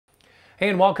Hey,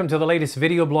 and welcome to the latest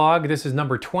video blog. This is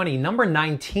number 20. Number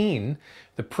 19,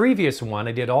 the previous one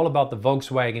I did all about the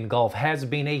Volkswagen Golf, has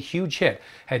been a huge hit.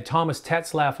 Had Thomas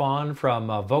Tetzlaff on from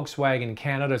Volkswagen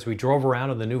Canada as we drove around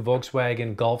in the new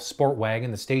Volkswagen Golf Sport Wagon,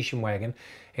 the station wagon,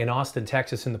 in Austin,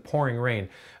 Texas in the pouring rain.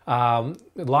 A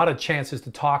lot of chances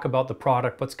to talk about the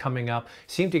product, what's coming up.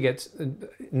 Seem to get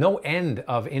no end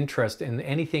of interest in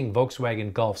anything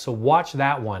Volkswagen Golf. So watch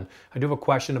that one. I do have a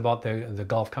question about the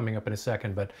Golf coming up in a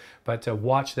second, but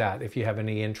watch that if you have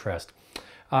any interest.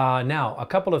 Now, a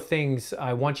couple of things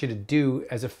I want you to do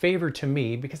as a favor to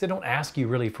me, because they don't ask you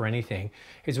really for anything,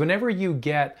 is whenever you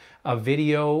get a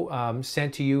video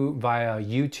sent to you via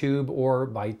YouTube or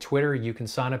by Twitter, you can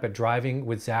sign up at Driving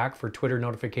with Zack for Twitter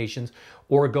notifications,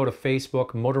 or go to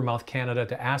Facebook, Motormouth Canada,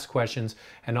 to ask questions,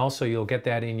 and also you'll get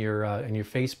that in your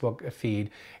Facebook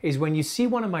feed, is when you see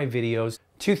one of my videos,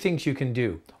 two things you can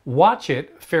do. Watch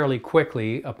it fairly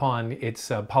quickly upon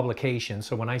its publication.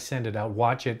 So when I send it out,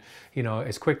 watch it,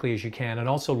 as quickly as you can, and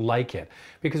also like it.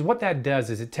 Because what that does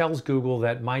is it tells Google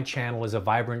that my channel is a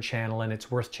vibrant channel and it's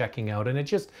worth checking out, and it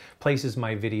just places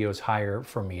my videos higher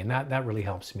for me, and that really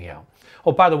helps me out.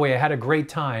 Oh, by the way, I had a great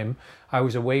time. I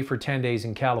was away for 10 days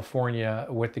in California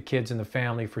with the kids and the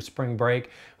family for spring break.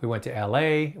 We went to LA.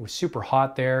 It was super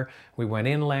hot there. We went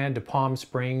inland to Palm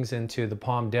Springs into the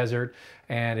Palm Desert,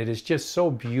 and it is just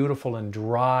so beautiful and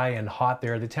dry and hot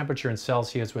there. The temperature in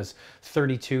Celsius was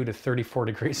 32 to 34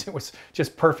 degrees. It was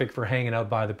just perfect for hanging out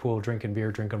by the pool, drinking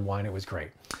beer, drinking wine. It was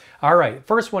great. All right,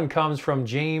 first one comes from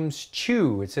James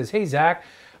Chu. It says, "Hey, Zach.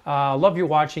 Love you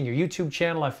watching your YouTube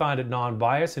channel. I find it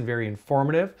non-biased and very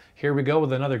informative." Here we go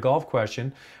with another golf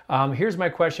question. Here's my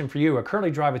question for you. I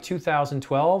currently drive a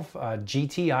 2012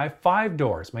 GTI 5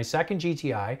 doors, my second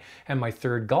GTI and my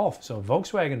third Golf, so a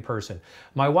Volkswagen person.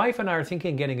 My wife and I are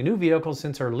thinking of getting a new vehicle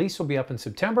since our lease will be up in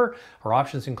September. Our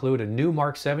options include a new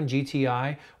Mark 7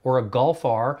 GTI or a Golf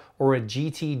R or a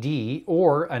GTD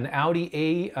or an Audi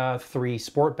A3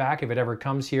 Sportback if it ever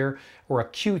comes here, or a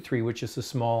Q3, which is a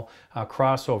small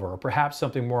crossover, or perhaps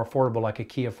something more affordable like a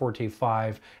Kia Forte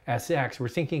 5 SX. We're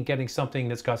thinking getting something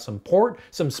that's got some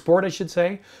sport, I should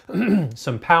say,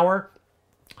 some power,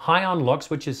 high on looks,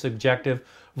 which is subjective,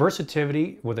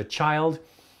 versatility with a child,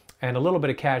 and a little bit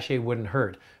of cachet wouldn't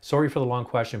hurt. Sorry for the long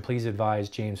question. Please advise,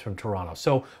 James from Toronto.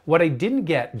 So what I didn't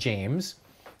get, James,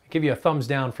 give you a thumbs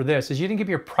down for this, is you didn't give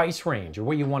your price range or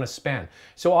what you want to spend.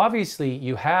 So obviously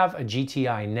you have a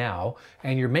GTI now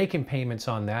and you're making payments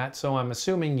on that, so I'm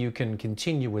assuming you can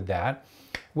continue with that,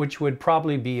 which would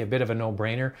probably be a bit of a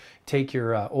no-brainer. Take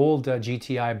your old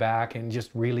GTI back and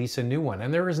just release a new one,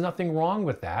 and there is nothing wrong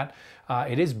with that.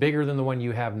 It is bigger than the one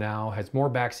you have now, has more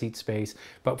backseat space,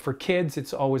 but for kids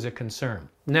it's always a concern.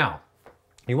 Now,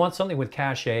 you want something with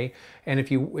cachet, and if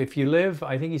you live,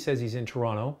 I think he says he's in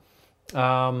Toronto,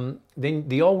 then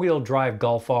the all-wheel drive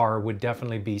Golf R would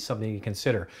definitely be something you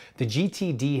consider. The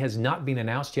GTD has not been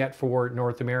announced yet for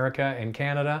North America and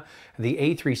Canada. The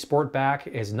A3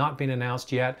 Sportback has not been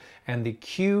announced yet, and the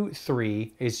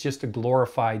Q3 is just a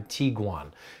glorified Tiguan.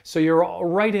 So you're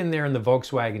right in there in the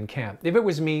Volkswagen camp. If it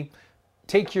was me,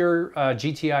 take your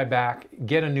GTI back,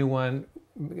 get a new one,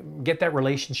 get that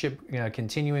relationship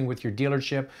continuing with your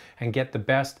dealership, and get the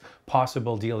best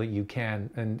possible deal that you can.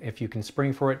 And if you can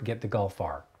spring for it, get the Golf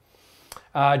R.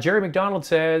 Jerry McDonald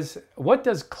says, "What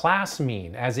does class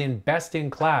mean, as in best in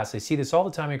class? I see this all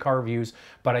the time in car reviews,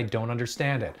 but I don't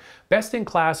understand it." Best in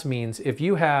class means if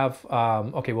you have,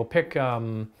 okay, we'll pick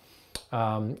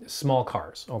small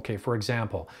cars. Okay, for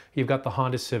example, you've got the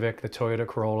Honda Civic, the Toyota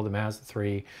Corolla, the Mazda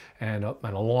 3, and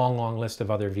a long list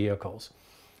of other vehicles.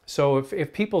 So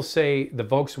if people say the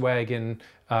Volkswagen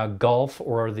Golf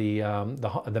or the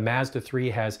Mazda 3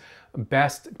 has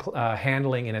best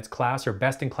handling in its class, or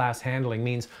best in class handling,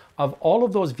 means of all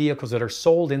of those vehicles that are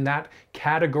sold in that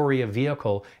category of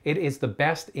vehicle, it is the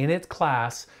best in its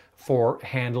class for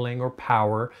handling or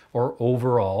power or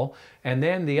overall. And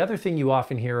then the other thing you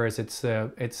often hear is it's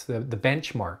the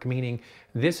benchmark, meaning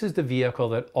this is the vehicle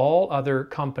that all other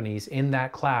companies in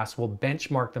that class will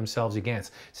benchmark themselves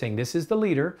against, saying this is the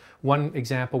leader. One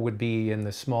example would be in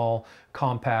the small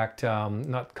compact,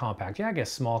 not compact, yeah, I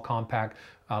guess small compact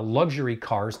luxury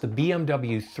cars. The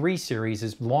BMW 3 Series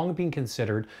has long been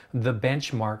considered the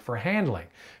benchmark for handling.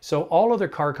 So all other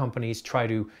car companies try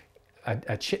to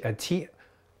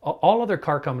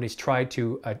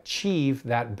achieve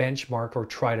that benchmark or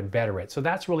try to better it. So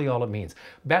that's really all it means.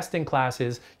 Best in class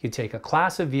is you take a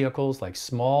class of vehicles like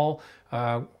small,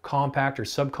 compact or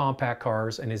subcompact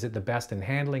cars, and is it the best in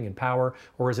handling and power,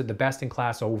 or is it the best in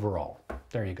class overall?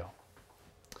 There you go.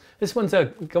 This one's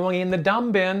going in the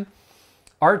dumb bin.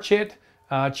 Arch it.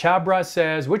 Chabra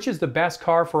says, which is the best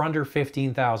car for under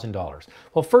 $15,000?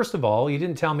 Well, first of all, you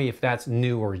didn't tell me if that's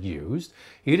new or used.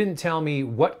 You didn't tell me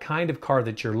what kind of car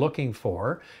that you're looking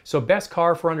for. So best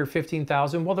car for under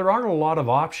 $15,000? Well, there aren't a lot of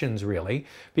options really,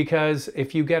 because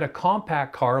if you get a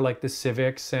compact car like the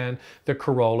Civics and the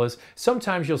Corollas,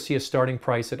 sometimes you'll see a starting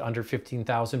price at under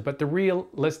 $15,000, but the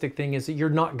realistic thing is that you're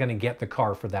not going to get the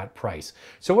car for that price.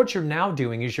 So what you're now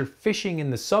doing is you're fishing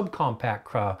in the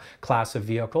subcompact class of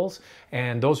vehicles,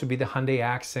 and those would be the Hyundai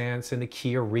Accents and the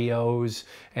Kia Rios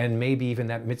and maybe even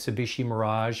that Mitsubishi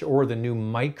Mirage or the new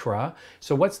Micra.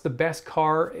 So what's the best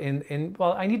car in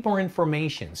well, I need more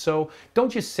information. So don't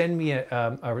just send me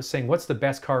a saying what's the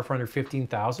best car for under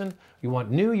 15,000. You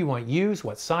want new, you want used,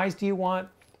 what size do you want?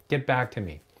 Get back to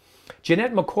me.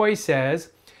 Jeanette McCoy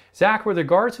says, Zach, with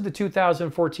regards to the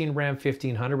 2014 Ram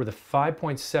 1500 with a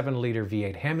 5.7 liter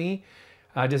V8 Hemi,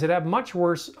 does it have much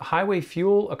worse highway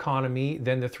fuel economy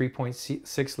than the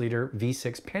 3.6 liter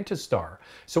V6 Pentastar?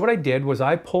 So what I did was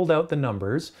I pulled out the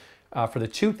numbers for the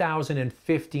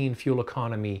 2015 fuel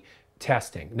economy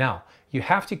testing. Now, you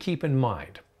have to keep in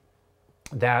mind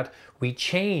that we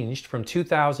changed from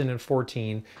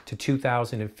 2014 to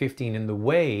 2015 in the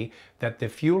way that the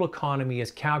fuel economy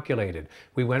is calculated.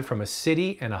 We went from a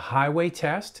city and a highway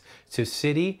test to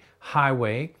city,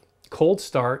 highway, cold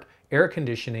start, air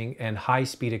conditioning, and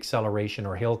high-speed acceleration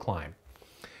or hill climb.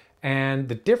 And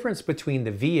the difference between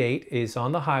the V8 is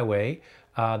on the highway,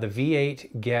 the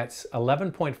V8 gets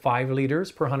 11.5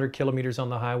 liters per 100 kilometers on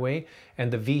the highway,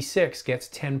 and the V6 gets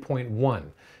 10.1.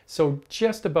 So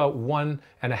just about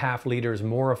 1.5 liters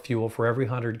more of fuel for every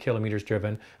 100 kilometers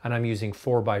driven, and I'm using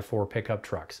 4x4 pickup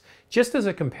trucks. Just as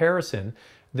a comparison,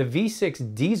 the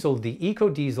V6 diesel, the eco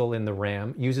diesel in the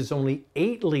Ram, uses only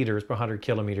 8 liters per 100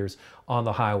 kilometers on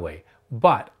the highway.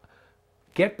 But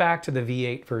get back to the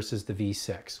V8 versus the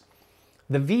V6.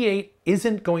 The V8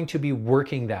 isn't going to be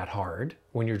working that hard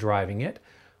when you're driving it,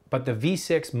 but the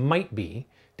V6 might be,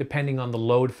 depending on the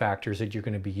load factors that you're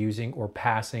going to be using or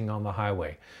passing on the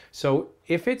highway. So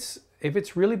if it's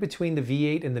really between the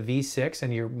V8 and the V6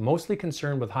 and you're mostly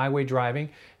concerned with highway driving,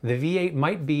 the V8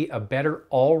 might be a better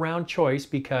all-round choice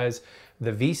because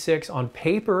the V6 on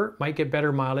paper might get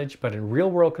better mileage, but in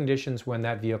real-world conditions when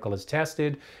that vehicle is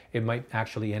tested, it might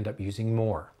actually end up using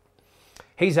more.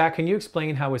 Hey Zach, can you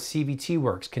explain how a CVT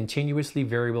works, continuously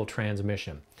variable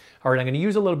transmission? All right, I'm going to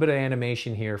use a little bit of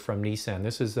animation here from Nissan.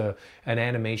 This is an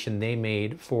animation they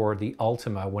made for the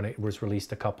Altima when it was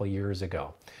released a couple of years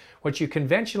ago. What you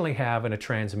conventionally have in a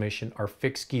transmission are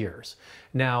fixed gears.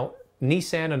 Now,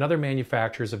 Nissan and other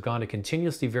manufacturers have gone to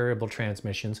continuously variable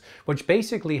transmissions, which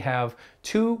basically have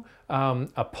two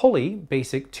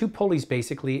pulleys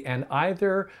basically, and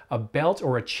either a belt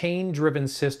or a chain driven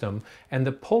system, and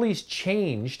the pulleys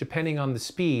change depending on the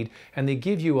speed, and they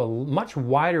give you a much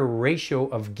wider ratio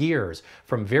of gears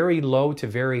from very low to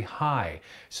very high.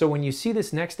 So when you see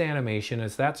this next animation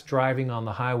as that's driving on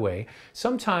the highway,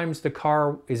 sometimes the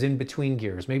car is in between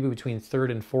gears, maybe between third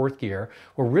and fourth gear,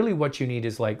 where really what you need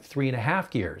is like 3.5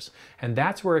 gears. And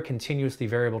that's where a continuously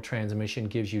variable transmission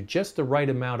gives you just the right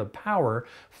amount of power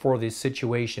for this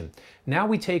situation. Now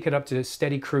we take it up to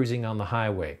steady cruising on the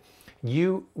highway.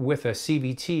 You, with a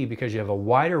CVT, because you have a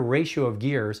wider ratio of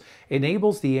gears,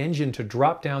 enables the engine to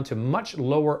drop down to much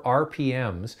lower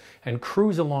RPMs and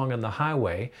cruise along on the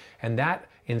highway, and that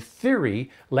in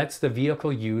theory lets the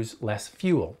vehicle use less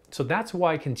fuel. So that's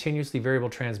why continuously variable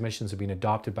transmissions have been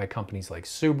adopted by companies like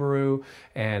Subaru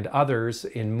and others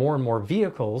in more and more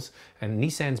vehicles, and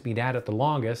Nissan's been at it the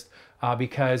longest,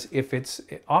 because if it's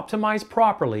optimized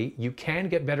properly, you can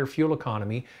get better fuel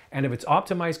economy, and if it's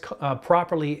optimized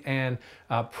properly and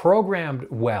programmed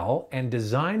well and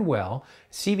designed well,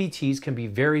 CVTs can be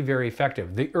very, very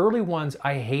effective. The early ones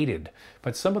I hated,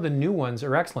 but some of the new ones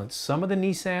are excellent. Some of the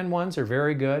Nissan ones are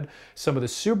very good, some of the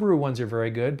Subaru ones are very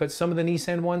good, but some of the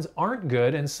Nissan ones aren't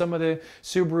good, and some of the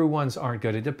Subaru ones aren't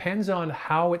good. It depends on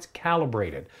how it's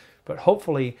calibrated, but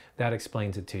hopefully that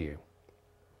explains it to you.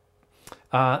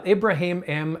 Ibrahim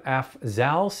M.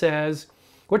 Afzal says,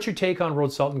 what's your take on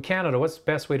road salt in Canada? What's the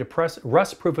best way to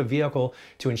rust-proof a vehicle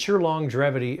to ensure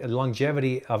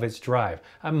longevity of its drive?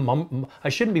 I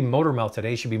shouldn't be Motormouth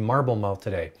today, it should be Marble Mouth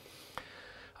today.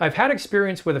 I've had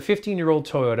experience with a 15-year-old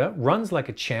Toyota, runs like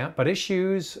a champ, but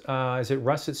issues as it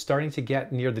rusts, it's starting to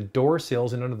get near the door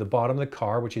sills and under the bottom of the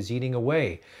car, which is eating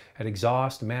away at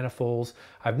exhaust, manifolds.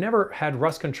 I've never had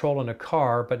rust control in a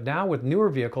car, but now with newer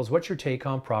vehicles, what's your take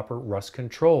on proper rust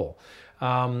control?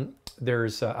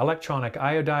 There's electronic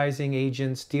iodizing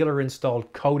agents,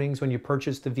 dealer-installed coatings when you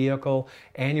purchase the vehicle,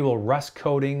 annual rust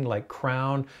coating like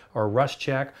Crown or Rust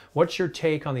Check. What's your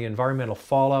take on the environmental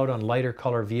fallout on lighter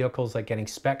color vehicles, like getting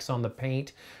specs on the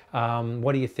paint?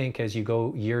 What do you think as you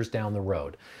go years down the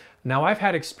road? Now, I've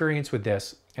had experience with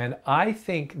this, and I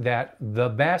think that the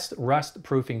best rust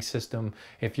proofing system,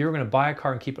 if you're going to buy a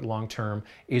car and keep it long term,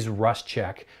 is Rust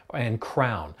Check and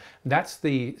Crown. That's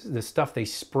the stuff they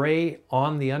spray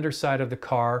on the underside of the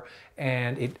car,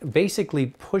 and it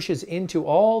basically pushes into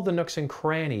all the nooks and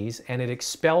crannies, and it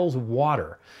expels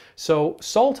water. So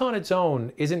salt on its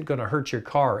own isn't going to hurt your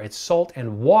car. It's salt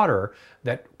and water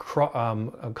that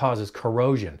causes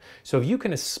corrosion. So if you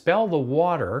can expel the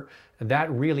water,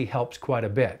 that really helps quite a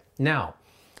bit. Now,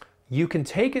 you can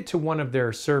take it to one of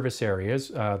their service areas,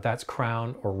 that's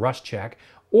Crown or Rust Check,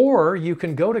 or you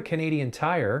can go to Canadian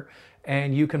Tire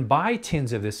and you can buy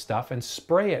tins of this stuff and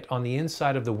spray it on the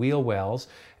inside of the wheel wells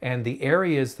and the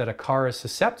areas that a car is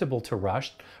susceptible to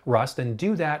rust, and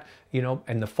do that, you know,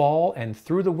 in the fall and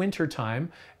through the winter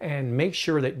time, and make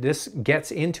sure that this gets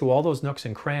into all those nooks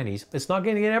and crannies. It's not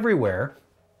going to get everywhere,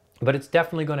 but it's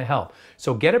definitely going to help.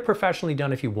 So get it professionally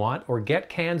done if you want, or get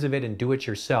cans of it and do it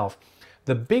yourself.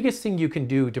 The biggest thing you can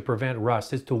do to prevent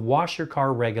rust is to wash your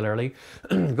car regularly.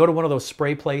 Go to one of those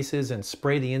spray places and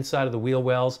spray the inside of the wheel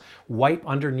wells, wipe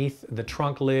underneath the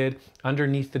trunk lid,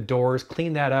 underneath the doors,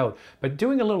 clean that out. But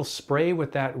doing a little spray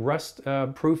with that rust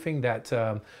proofing, that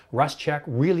Rust Check,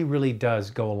 really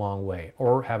does go a long way,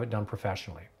 or have it done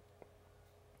professionally.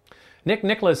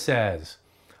 Nicholas says,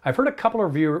 I've heard a couple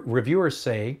of reviewers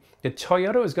say that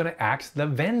Toyota is going to axe the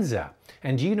Venza.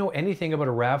 And do you know anything about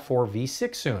a RAV4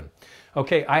 V6 soon?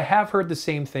 Okay, I have heard the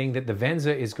same thing, that the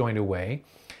Venza is going away.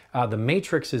 The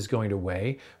Matrix is going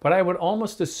away. But I would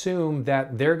almost assume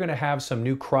that they're going to have some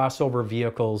new crossover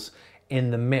vehicles in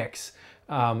the mix.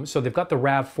 So they've got the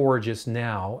RAV4 just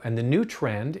now, and the new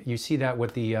trend, you see that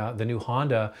with the new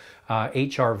Honda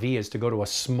HR-V, is to go to a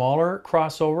smaller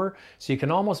crossover. So you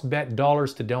can almost bet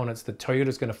dollars to donuts that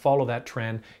Toyota's going to follow that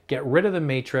trend, get rid of the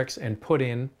Matrix and put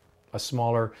in a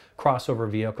smaller crossover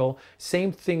vehicle.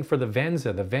 Same thing for the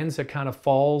Venza. The Venza kind of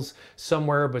falls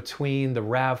somewhere between the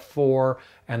RAV4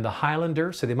 and the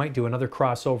Highlander, so they might do another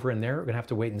crossover in there. We're gonna have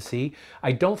to wait and see.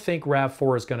 I don't think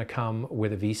RAV4 is gonna come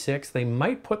with a V6. They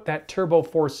might put that turbo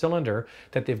 4-cylinder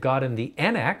that they've got in the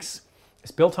NX.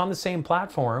 It's built on the same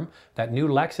platform, that new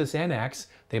Lexus NX.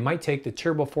 They might take the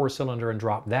turbo 4-cylinder and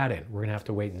drop that in. We're gonna have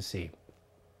to wait and see.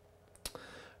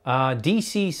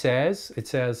 DC says, it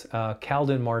says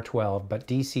Calden Mar 12, but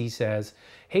DC says,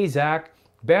 hey Zach,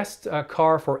 best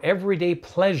car for everyday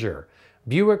pleasure,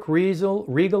 Buick Regal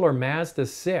or Mazda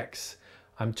 6?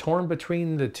 I'm torn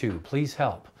between the two, please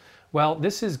help. Well,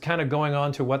 this is kind of going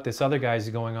on to what this other guy is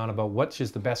going on about what's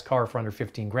just the best car for under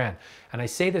 15 grand. And I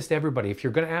say this to everybody, if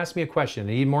you're going to ask me a question,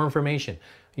 I need more information.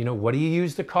 You know, what do you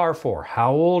use the car for?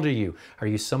 How old are you? Are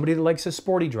you somebody that likes a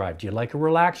sporty drive? Do you like a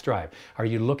relaxed drive? Are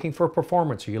you looking for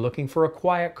performance? Are you looking for a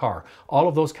quiet car? All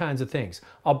of those kinds of things.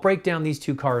 I'll break down these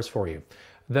two cars for you.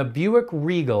 The Buick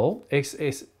Regal,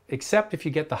 except if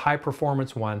you get the high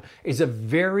performance one, is a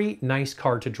very nice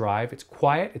car to drive. It's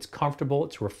quiet, it's comfortable,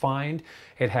 it's refined.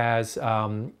 It has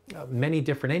many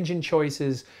different engine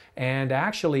choices, and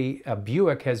actually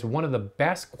Buick has one of the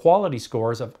best quality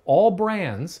scores of all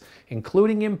brands,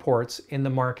 including imports, in the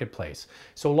marketplace.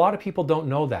 So a lot of people don't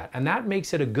know that, and that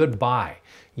makes it a good buy.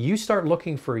 You start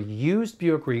looking for a used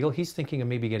Buick Regal, he's thinking of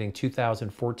maybe getting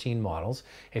 2014 models.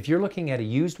 If you're looking at a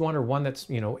used one, or one that's,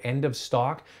 you know, end of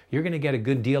stock, you're going to get a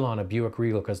good deal on a Buick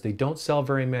Regal, because they don't sell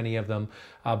very many of them,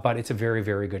 but it's a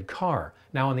very good car.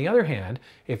 Now, on the other hand,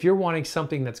 if you're wanting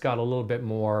something that's got a little bit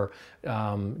more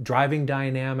driving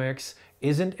dynamics,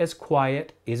 isn't as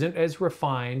quiet, isn't as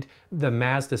refined, the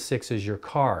Mazda 6 is your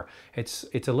car. It's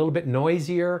a little bit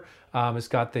noisier. It's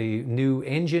got the new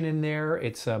engine in there.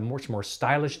 It's a much more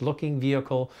stylish looking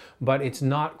vehicle, but it's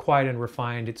not quite and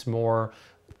refined. It's more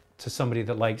to somebody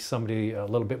that likes somebody a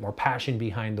little bit more passion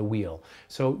behind the wheel.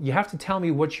 So you have to tell me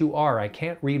what you are. I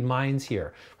can't read minds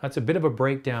here. That's a bit of a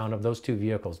breakdown of those two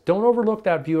vehicles. Don't overlook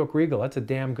that Buick Regal. That's a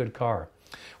damn good car.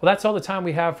 Well, that's all the time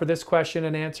we have for this question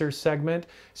and answer segment.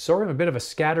 Sorry, I'm a bit of a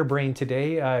scatterbrain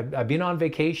today. I've been on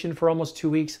vacation for almost 2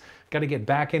 weeks. Got to get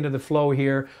back into the flow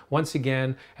here. Once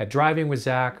again, at Driving with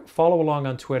Zach, follow along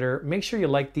on Twitter. Make sure you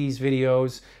like these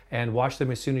videos and watch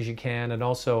them as soon as you can. And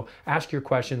also ask your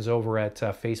questions over at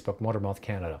Facebook, Motormouth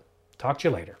Canada. Talk to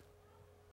you later.